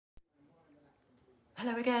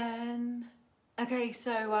Hello again. Okay,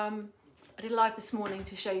 so I did a live this morning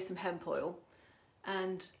to show you some hemp oil,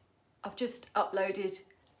 and I've just uploaded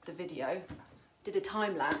the video, did a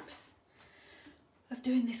time lapse of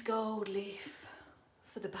doing this gold leaf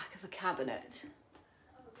for the back of a cabinet.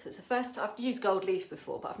 So it's the first time I've used gold leaf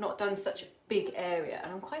before, but I've not done such a big area,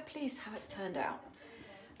 and I'm quite pleased how it's turned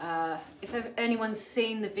out. If anyone's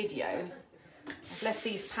seen the video, I've left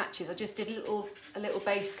these patches. I just did a little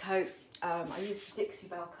base coat. I used Dixie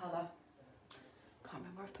Belle colour. Can't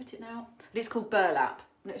remember where I put it now. But it's called Burlap,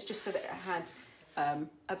 and it was just so that it had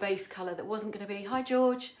a base colour that wasn't going to be, hi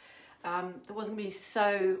George, that wasn't going to be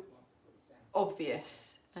so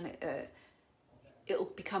obvious, and it'll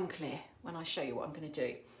become clear when I show you what I'm going to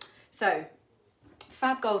do. So,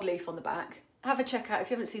 fab gold leaf on the back. Have a check out,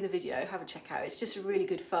 if you haven't seen the video, have a check out. It's just a really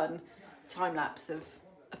good fun time lapse of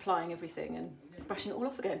applying everything and brushing it all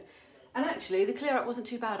off again. And actually, the clear up wasn't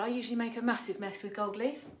too bad. I usually make a massive mess with gold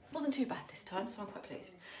leaf. It wasn't too bad this time, so I'm quite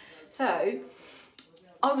pleased. So,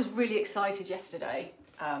 I was really excited yesterday.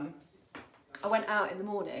 I went out in the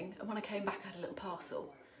morning, and when I came back, I had a little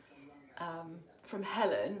parcel from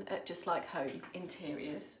Helen at Just Like Home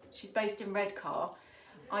Interiors. She's based in Redcar.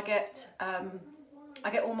 I get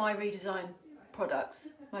all my Redesign products,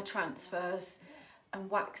 my transfers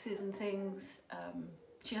and waxes and things.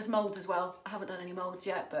 She does moulds as well. I haven't done any moulds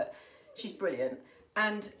yet, but she's brilliant.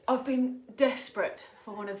 And I've been desperate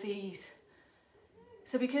for one of these.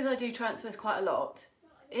 So because I do transfers quite a lot,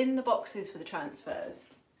 in the boxes for the transfers,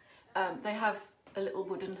 they have a little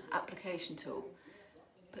wooden application tool.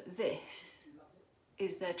 But this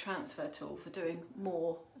is their transfer tool for doing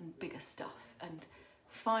more and bigger stuff. And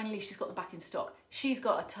finally, she's got them back in stock. She's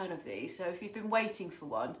got a ton of these, so if you've been waiting for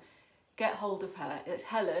one, get hold of her. It's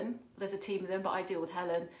Helen. There's a team of them, but I deal with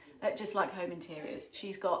Helen at Just Like Home Interiors.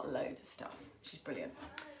 She's got loads of stuff. She's brilliant.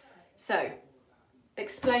 So,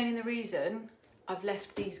 explaining the reason I've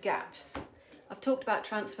left these gaps. I've talked about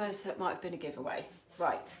transfers, so it might have been a giveaway.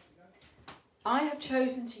 Right. I have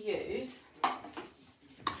chosen to use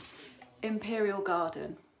Imperial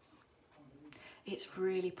Garden. It's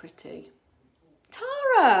really pretty.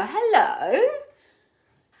 Tara, hello.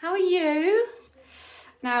 How are you?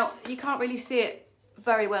 Now, you can't really see it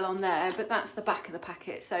very well on there, but that's the back of the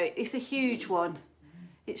packet. So it's a huge one.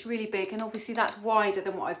 It's really big, and obviously that's wider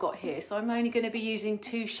than what I've got here. So I'm only going to be using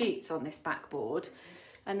 2 sheets on this backboard.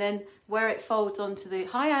 And then where it folds onto the,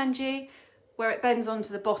 hi Angie, where it bends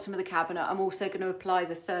onto the bottom of the cabinet, I'm also going to apply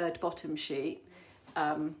the 3rd bottom sheet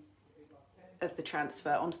of the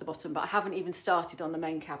transfer onto the bottom, but I haven't even started on the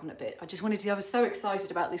main cabinet bit. I was so excited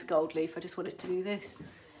about this gold leaf, I just wanted to do this.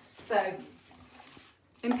 So,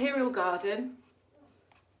 Imperial Garden,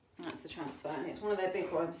 that's the transfer, and it's one of their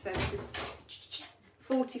big ones. So this is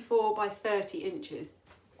 44 by 30 inches.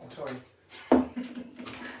 I'm sorry.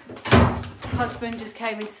 Husband just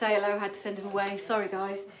came in to say hello, had to send him away. Sorry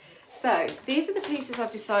guys. So, these are the pieces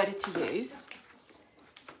I've decided to use.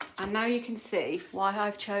 And now you can see why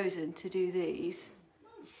I've chosen to do these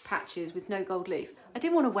patches with no gold leaf. I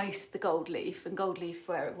didn't want to waste the gold leaf, and gold leaf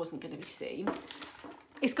where it wasn't going to be seen.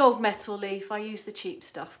 It's gold metal leaf. I use the cheap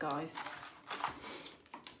stuff, guys.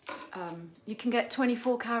 You can get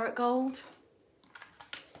 24 karat gold,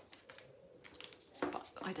 but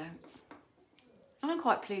I don't. And I'm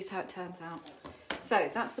quite pleased how it turns out. So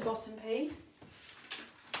that's the bottom piece.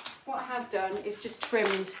 What I have done is just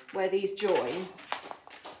trimmed where these join.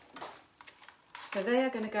 So they are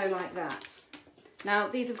going to go like that. Now,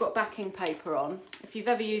 these have got backing paper on. If you've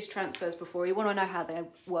ever used transfers before, you want to know how they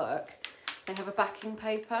work. They have a backing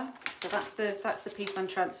paper. So that's the piece I'm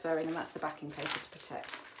transferring, and that's the backing paper to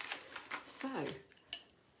protect. So,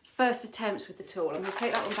 first attempts with the tool. I'm going to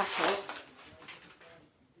take that one back up.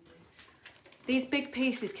 These big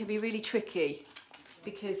pieces can be really tricky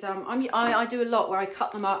because I do a lot where I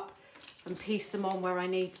cut them up and piece them on where I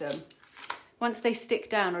need them. Once they stick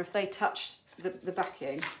down, or if they touch the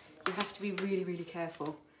backing, you have to be really, really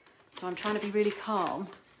careful. So I'm trying to be really calm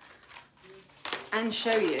and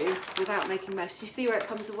show you without making a mess. You see where it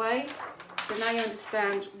comes away? So now you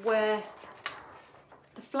understand where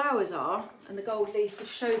the flowers are, and the gold leaf will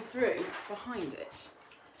show through behind it.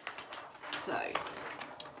 So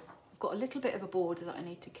I've got a little bit of a border that I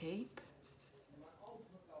need to keep,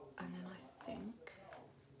 and then I think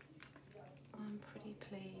I'm pretty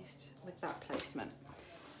pleased with that placement.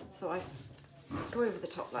 So I go over the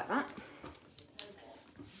top like that,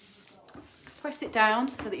 press it down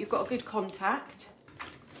so that you've got a good contact,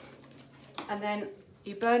 and then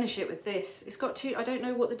you burnish it with this. It's got 2, I don't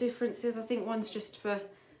know what the difference is. I think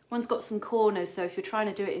one's got some corners, so if you're trying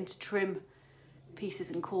to do it into trim pieces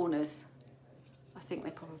and corners, I think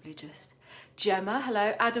they probably just... Gemma,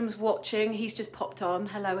 hello. Adam's watching. He's just popped on.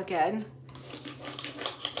 Hello again.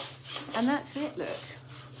 And that's it, look.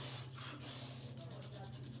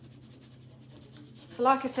 So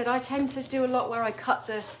like I said, I tend to do a lot where I cut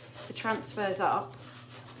the transfers up.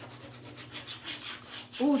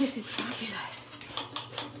 Oh, this is fabulous.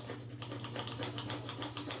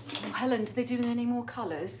 Oh, Helen, do they do any more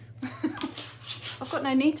colours? I've got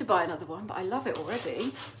no need to buy another one, but I love it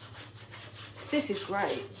already. This is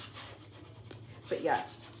great. But yeah,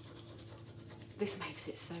 this makes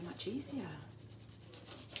it so much easier.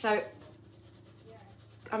 So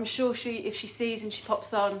I'm sure if she sees and she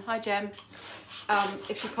pops on, hi Jem,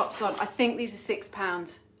 if she pops on, I think these are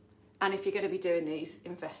 £6. And if you're going to be doing these,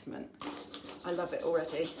 investment. I love it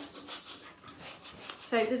already.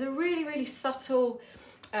 So there's a really, really subtle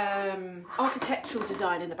architectural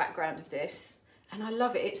design in the background of this. And I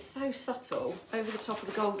love it. It's so subtle over the top of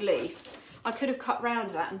the gold leaf. I could have cut round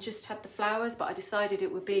that and just had the flowers, but I decided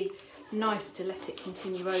it would be nice to let it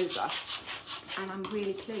continue over. And I'm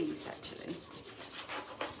really pleased, actually.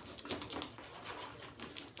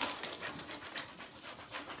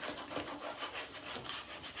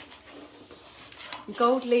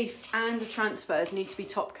 Gold leaf and the transfers need to be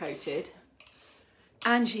top coated.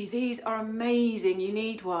 Angie, these are amazing. You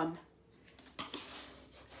need one.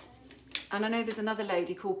 And I know there's another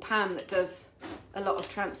lady called Pam that does a lot of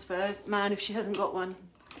transfers. Man, if she hasn't got one,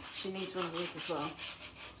 she needs one of these as well.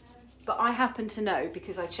 But I happen to know,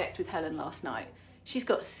 because I checked with Helen last night, she's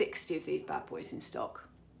got 60 of these bad boys in stock.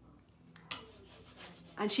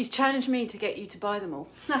 And she's challenged me to get you to buy them all.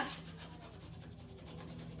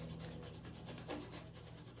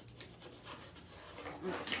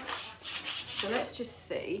 So let's just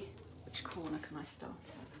see, which corner can I start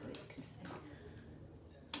at so that you can see.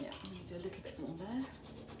 Yeah, I'm going to do a little bit more there.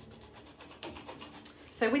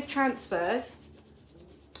 So with transfers,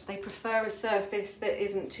 they prefer a surface that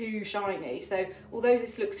isn't too shiny. So although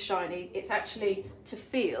this looks shiny, it's actually, to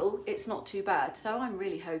feel, it's not too bad. So I'm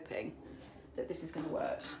really hoping that this is going to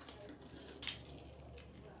work.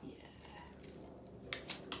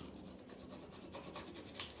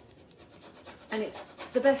 And it's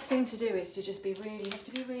the best thing to do is to just be really, you have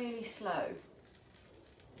to be really slow.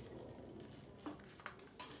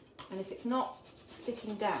 And if it's not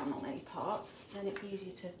sticking down on any parts, then it's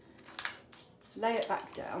easier to lay it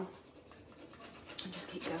back down and just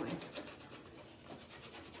keep going.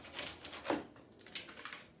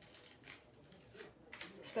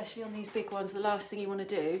 Especially on these big ones, the last thing you want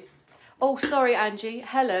to do. Oh, sorry, Angie.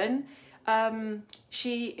 Helen,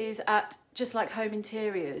 she is at Just Like Home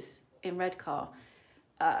Interiors in Redcar.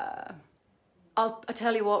 I'll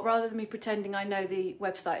tell you what, rather than me pretending I know the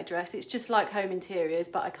website address, it's Just Like Home Interiors,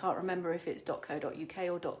 but I can't remember if it's .co.uk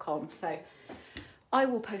or .com, so I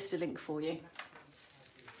will post a link for you.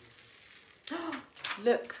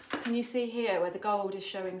 Look, can you see here where the gold is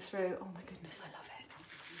showing through? Oh my goodness, I love it.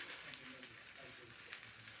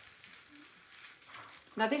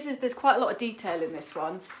 Now there's quite a lot of detail in this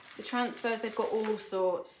one. The transfers, they've got all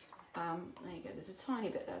sorts. There you go, there's a tiny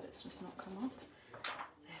bit there that's just not come up.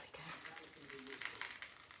 There we go.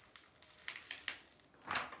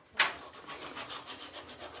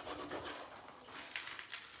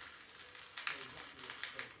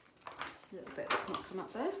 A little bit that's not come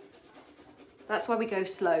up there. That's why we go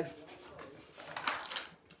slow.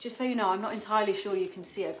 Just so you know, I'm not entirely sure you can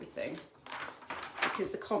see everything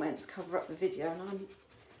because the comments cover up the video, and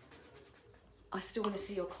I still want to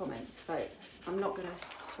see your comments, so I'm not going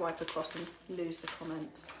to swipe across and lose the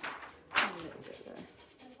comments. A little bit there.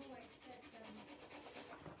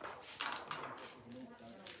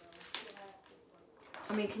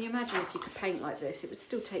 I mean, can you imagine if you could paint like this? It would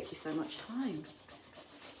still take you so much time.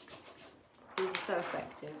 These are so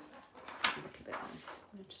effective. There's a little bit there.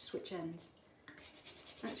 I'm going to just switch ends.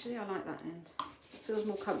 Actually, I like that end. It feels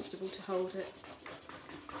more comfortable to hold it.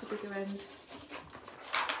 The bigger end.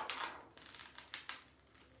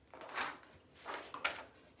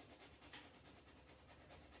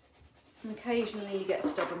 And occasionally you get a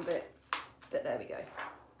stubborn bit, but there we go.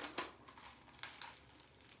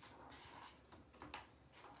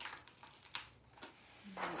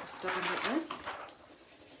 Stubborn bit there.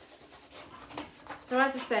 So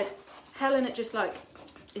as I said, Helen at Just Like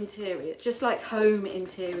Home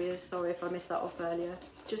Interiors, sorry if I missed that off earlier,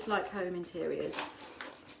 Just Like Home Interiors.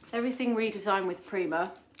 Everything redesigned with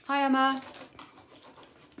Prima. Hi Emma.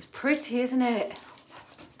 It's pretty, isn't it?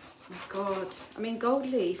 Oh my God. I mean, gold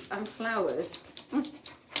leaf and flowers.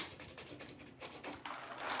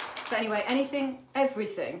 So anyway, everything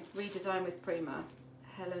redesigned with Prima.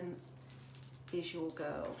 Helen is your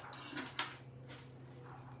girl.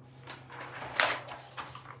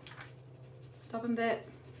 Stubborn bit.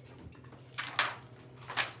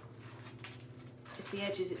 It's the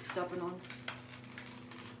edges it's stubborn on.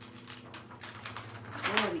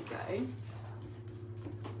 There we go.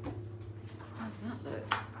 How does that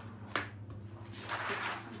look?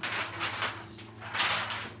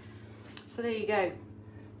 So there you go.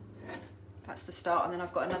 That's the start, and then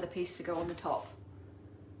I've got another piece to go on the top.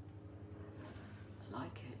 I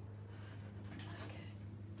like it. I like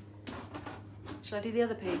it. Shall I do the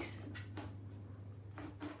other piece?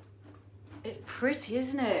 It's pretty,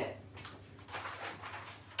 isn't it?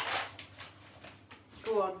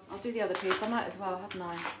 Go on, I'll do the other piece. I might as well, hadn't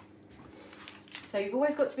I? So you've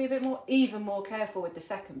always got to be a bit more, even more careful with the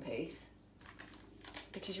second piece,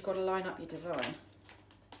 because you've got to line up your design.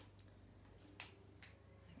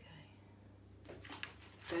 Okay,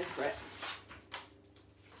 go for it.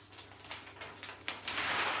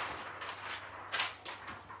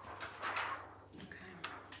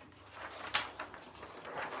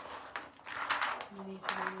 You need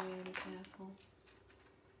to be really careful.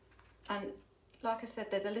 And like I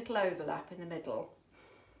said, there's a little overlap in the middle,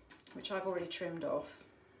 which I've already trimmed off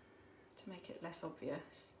to make it less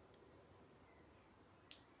obvious.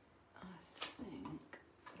 I think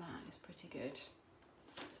that is pretty good.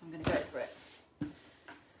 So I'm going to go for it.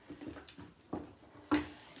 Okay,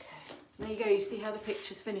 there you go. You see how the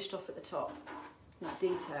picture's finished off at the top? That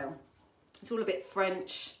detail. It's all a bit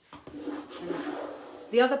French. And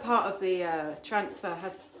the other part of the transfer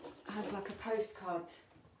has like a postcard.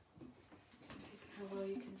 How well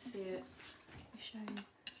you can see it. Let me show you.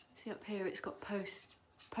 See up here, it's got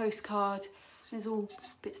postcard. There's all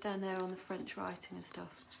bits down there on the French writing and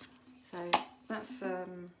stuff. So that's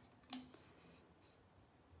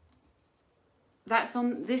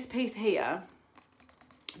on this piece here.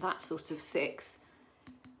 That sort of sixth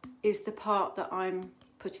is the part that I'm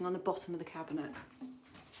putting on the bottom of the cabinet.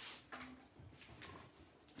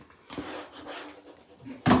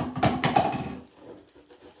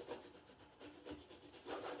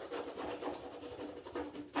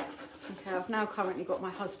 I've now currently got my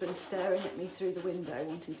husband staring at me through the window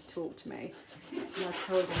wanting to talk to me, and I've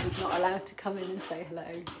told him he's not allowed to come in and say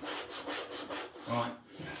hello. Right.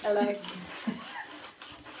 Hello.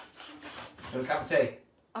 Want a cup of tea?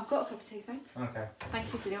 I've got a cup of tea, thanks. Okay.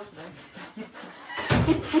 Thank you for the offer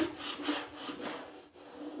though.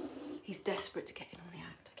 He's desperate to get in on the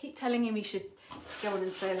act. I keep telling him he should go on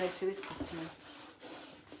and say hello to his customers.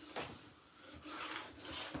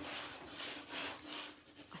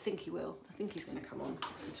 I think he will. I think he's going to come on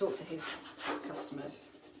and talk to his customers.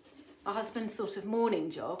 My husband's sort of morning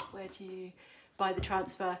job, where do you buy the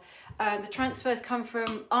transfer? The transfers come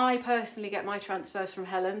from, I personally get my transfers from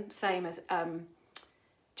Helen, same as,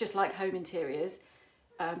 just like Home Interiors,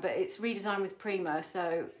 but it's Redesign with Prima,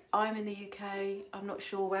 so I'm in the UK, I'm not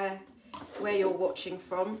sure where you're watching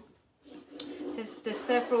from. There's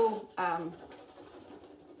several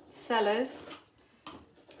sellers.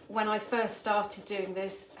 When I first started doing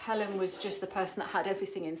this, Helen was just the person that had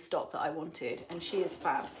everything in stock that I wanted, and she is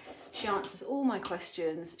fab. She answers all my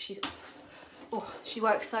questions. She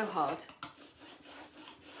works so hard.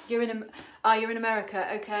 You're in America,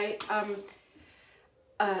 okay.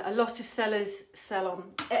 A lot of sellers sell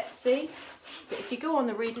on Etsy, but if you go on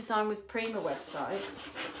the Redesign with Prima website,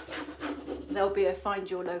 there'll be a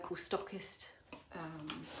find your local stockist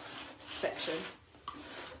section.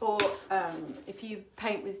 Or if you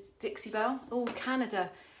paint with Dixie Belle, oh, Canada.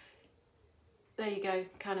 There you go,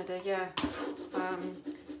 Canada, yeah.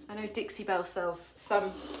 I know Dixie Belle sells some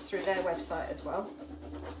through their website as well.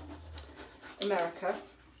 America.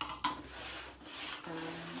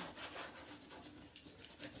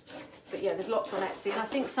 But yeah, there's lots on Etsy, and I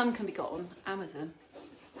think some can be got on Amazon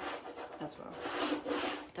as well.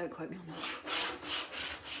 Don't quote me on that.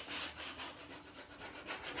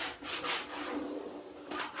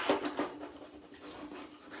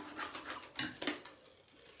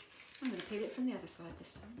 I'm going to peel it from the other side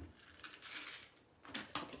this time. There's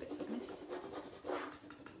a couple of bits I've missed.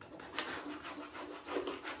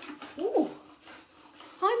 Ooh!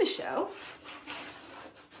 Hi, Michelle.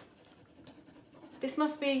 This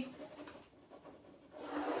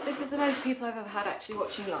is the most people I've ever had actually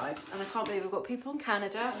watching live, and I can't believe I've got people in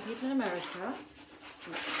Canada and people in America,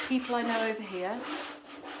 and people I know over here.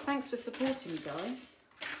 Thanks for supporting me, guys.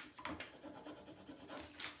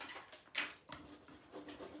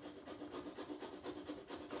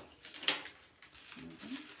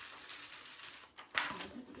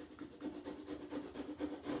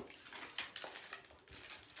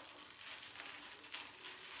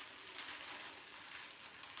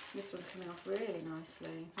 This one's coming off really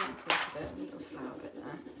nicely. One quarter of it, a little flower bit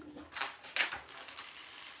there.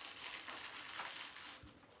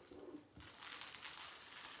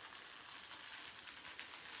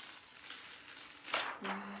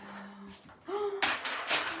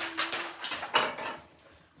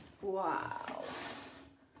 Wow.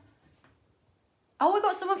 Oh, we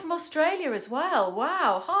got someone from Australia as well.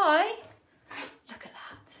 Wow, hi. Look at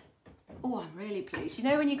that. Oh, I'm really pleased. You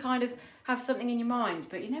know when you kind of have something in your mind,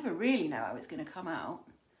 but you never really know how it's going to come out?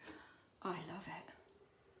 I love it.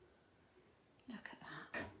 Look at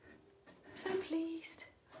that. I'm so pleased.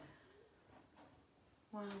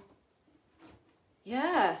 Wow.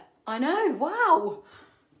 Yeah, I know. Wow.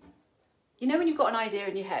 You know when you've got an idea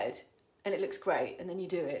in your head and it looks great and then you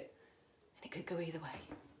do it and it could go either way.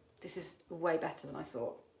 This is way better than I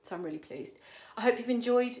thought, so I'm really pleased. I hope you've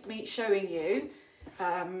enjoyed me showing you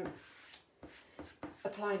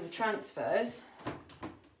applying the transfers.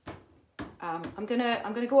 I'm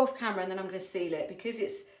gonna go off camera and then I'm gonna seal it because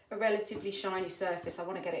it's a relatively shiny surface. I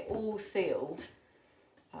want to get it all sealed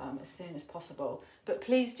as soon as possible. But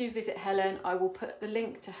please do visit Helen. I will put the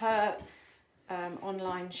link to her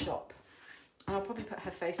online shop, and I'll probably put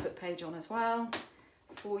her Facebook page on as well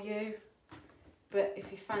for you. But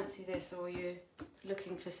if you fancy this or you're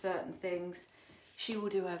looking for certain things, she will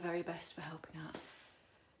do her very best for helping out.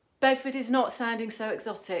 Bedford is not sounding so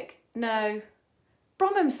exotic. No.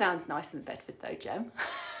 Bromham sounds nicer than Bedford though, Jem.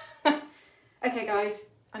 Okay guys,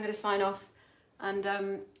 I'm going to sign off, and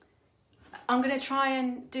I'm going to try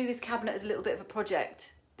and do this cabinet as a little bit of a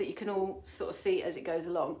project that you can all sort of see as it goes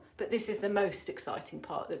along. But this is the most exciting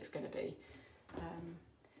part that it's going to be.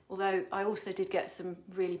 Although I also did get some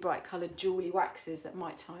really bright coloured jewellery waxes that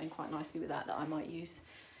might tie in quite nicely with that I might use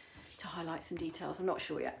to highlight some details. I'm not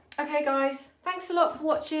sure yet. Okay guys, thanks a lot for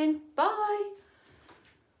watching. Bye.